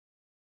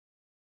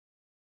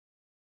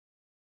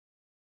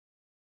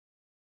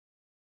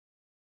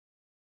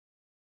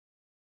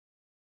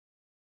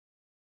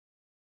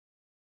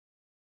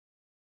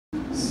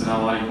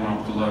Assalamu alaikum wa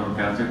rahmatullahi wa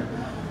barakatuh.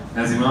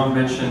 As Imam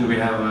mentioned, we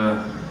have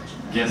a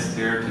guest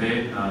here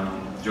today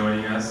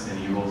joining us, and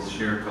he will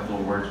share a couple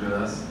of words with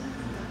us.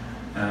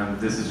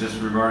 This is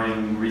just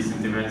regarding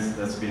recent events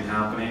that's been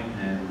happening,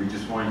 and we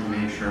just wanted to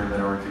make sure that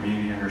our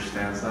community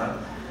understands that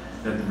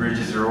the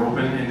bridges are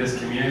open in this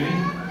community,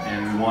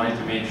 and we wanted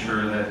to make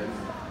sure that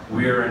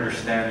we are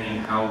understanding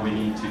how we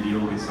need to deal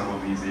with some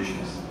of these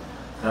issues.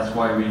 That's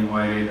why we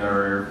invited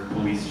our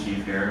police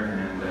chief here,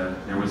 and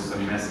there was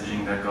some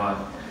messaging that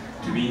got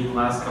to me in the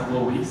last couple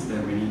of weeks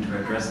that we need to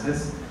address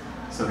this.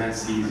 So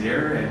hence he's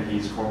here and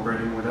he's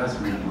cooperating with us.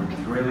 We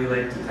would really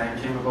like to thank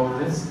him about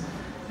this.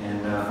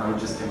 And I would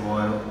just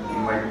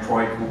invite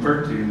Troy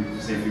Cooper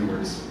to say a few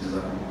words.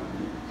 Thank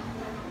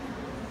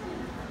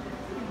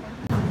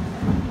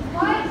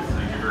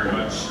you very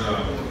much.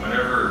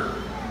 Whenever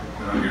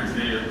I'm here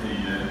today at the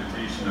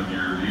invitation of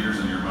your leaders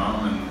and your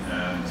mom,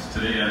 and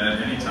today and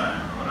at any time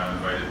when I'm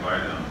invited by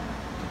them,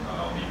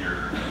 I'll be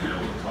here to be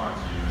able to talk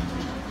to you and to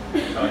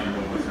tell you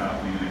about what's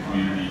happening in the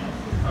community,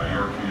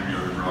 your community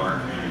or the broader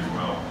community as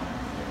well.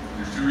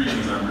 There's two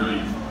reasons I'm really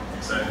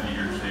excited to be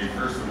here today.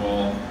 First of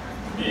all,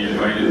 to be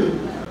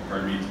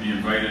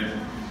invited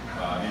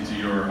into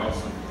your house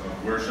of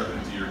worship,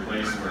 into your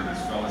place where there's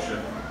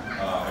fellowship.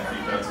 I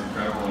think that's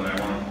incredible, and I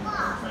want to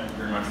thank you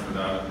very much for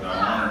that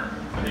honor.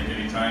 I think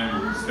any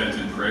time spent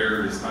in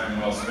prayer is time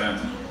well spent,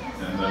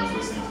 and I was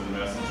listening to the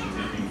message and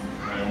taking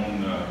my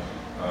own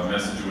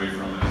message away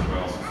from it as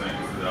well, so thank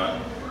you for that.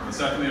 And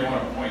secondly, I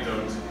want to point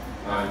out,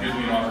 it gives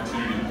me an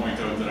opportunity to point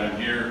out that I'm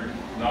here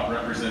not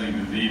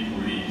representing the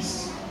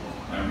police,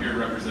 I'm here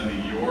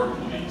representing your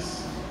police.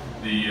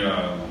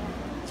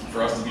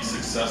 For us to be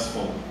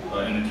successful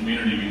in the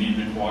community, we need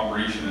the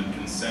cooperation and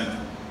consent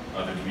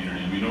of the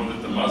community. We know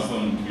that the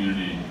Muslim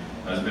community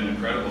has been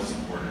incredible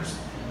supporters.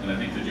 And I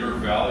think that your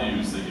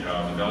values that you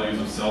have, the values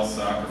of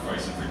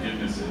self-sacrifice and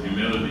forgiveness and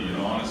humility and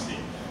honesty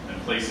and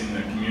placing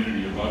the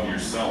community above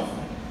yourself,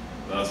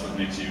 that's what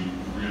makes you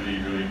really,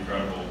 really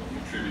incredible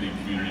contributing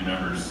community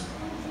members.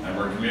 And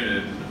we're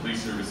committed, the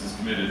police service is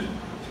committed to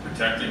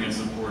protecting and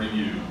supporting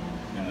you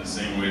in the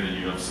same way that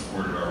you have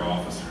supported our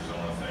officers. I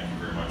want to thank you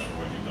very much for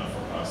what you've done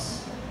for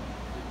us.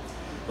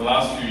 The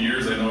last few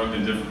years I know have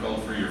been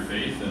difficult for your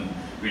faith, and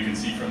we can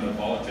see from the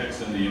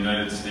politics in the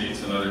United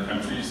States and other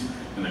countries,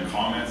 and the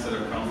comments that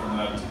have come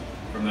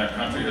from that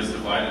country has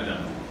divided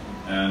them.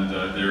 And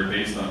they're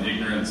based on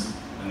ignorance,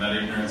 and that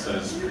ignorance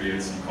has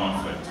created some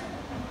conflict.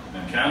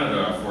 And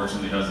Canada,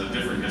 unfortunately, has a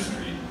different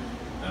history,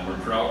 and we're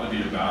proud to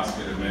be a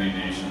basket of many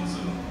nations,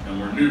 and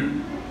we're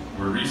new,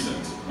 we're recent.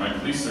 My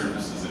police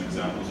service, as an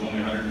example, is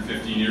only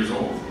 115 years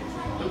old.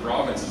 The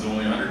province is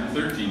only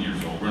 113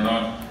 years old. We're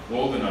not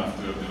old enough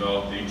to have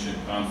developed ancient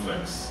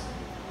conflicts.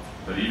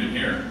 But even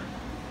here,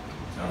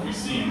 we've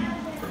seen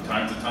from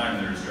time to time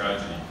there is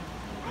tragedy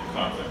and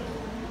conflict.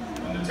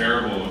 And the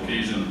terrible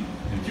occasion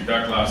in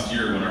Quebec last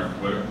year, when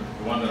the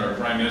one that our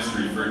Prime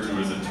Minister referred to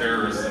as a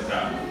terrorist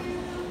attack,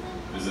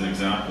 is an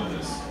example of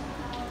this.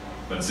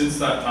 But since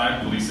that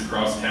time, police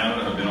across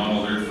Canada have been on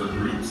alert for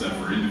groups and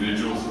for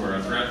individuals who are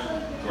a threat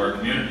to our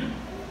community.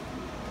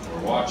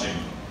 We're watching.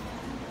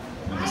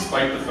 And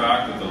despite the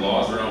fact that the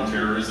laws around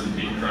terrorism and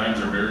hate crimes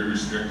are very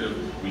restrictive,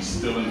 we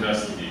still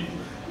investigate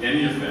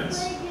any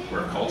offense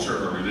where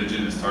culture or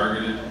religion is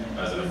targeted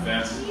as an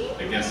offense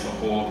against the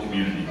whole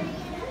community.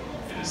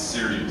 It is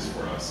serious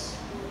for us.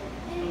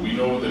 And we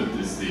know that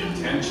it's the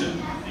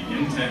intention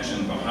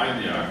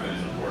behind the act that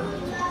is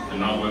important, and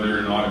not whether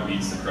or not it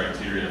meets the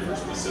criteria for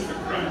specific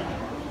crime.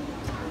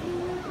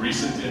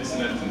 Recent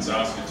incident in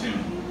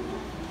Saskatoon.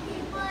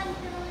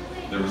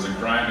 There was a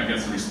crime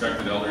against a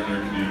respected elder in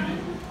their community,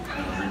 and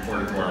it was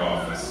reported to our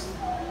office.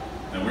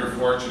 And we're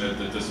fortunate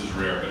that this is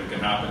rare, but it can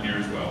happen here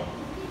as well.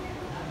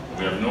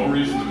 We have no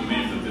reason to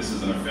believe that this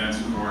is an offense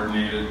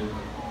coordinated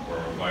or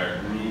by a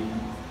group.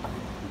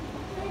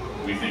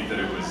 We think that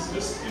it was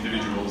just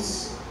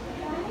individuals,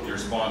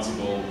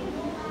 irresponsible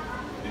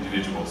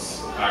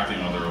individuals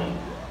acting on their own.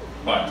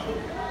 But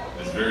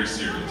it's very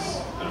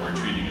serious, and we're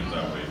treating it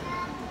that way.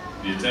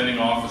 The attending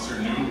officer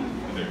knew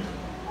the victim.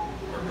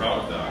 We're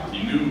proud of that.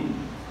 He knew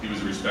he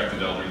was a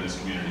respected elder in this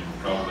community.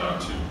 We're proud of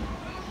that too.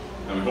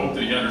 And we hope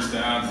that he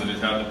understands that it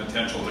had the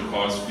potential to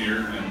cause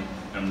fear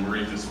and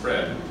worry to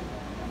spread.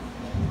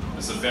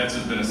 This offense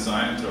has been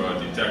assigned to our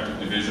detective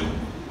division,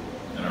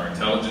 and our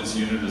intelligence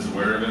unit is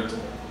aware of it,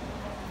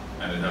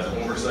 and it has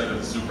oversight of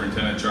the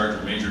superintendent in charge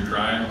of major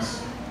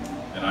crimes,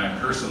 and I am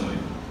personally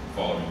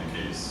following the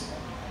case.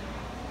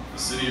 The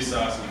city of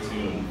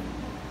Saskatoon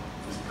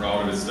is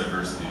proud of its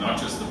diversity, not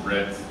just the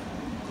breadth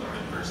of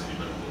diversity,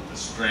 but the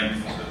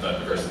strength that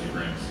diversity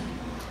brings.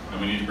 And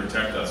we need to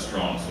protect that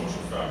strong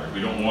social fabric.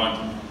 We don't want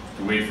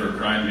to wait for a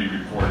crime to be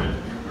reported.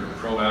 We're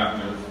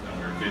proactive and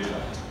we're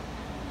vigilant.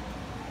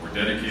 We're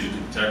dedicated to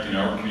protecting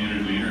our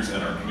community leaders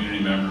and our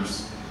community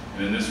members,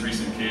 and in this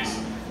recent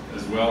case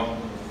as well,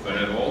 but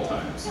at all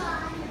times.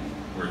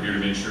 We're here to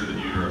make sure that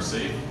you are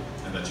safe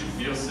and that you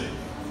feel safe.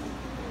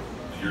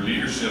 Your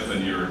leadership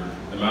and your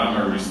imam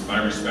are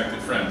my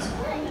respected friends,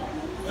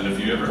 and if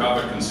you ever have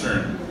a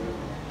concern,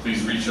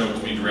 please reach out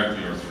to me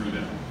directly or through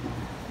them.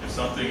 If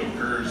something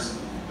occurs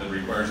that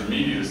requires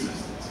immediate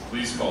assistance,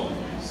 please call the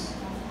police.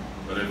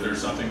 But if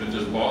there's something that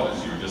just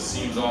bothers you or just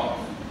seems off,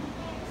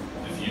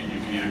 if you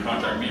can either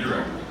contact me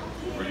directly,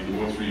 or you can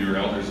go through your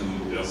elders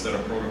and they'll set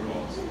up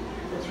protocols,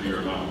 or through your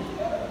imam,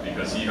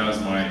 because he has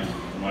my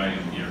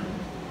ear.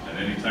 And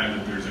any time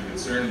that there's a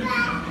concern in the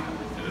community,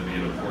 it'll be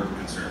an important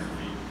concern for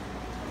me.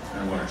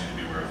 I wanted you to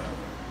be aware of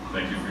that.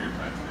 Thank you for your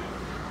time today.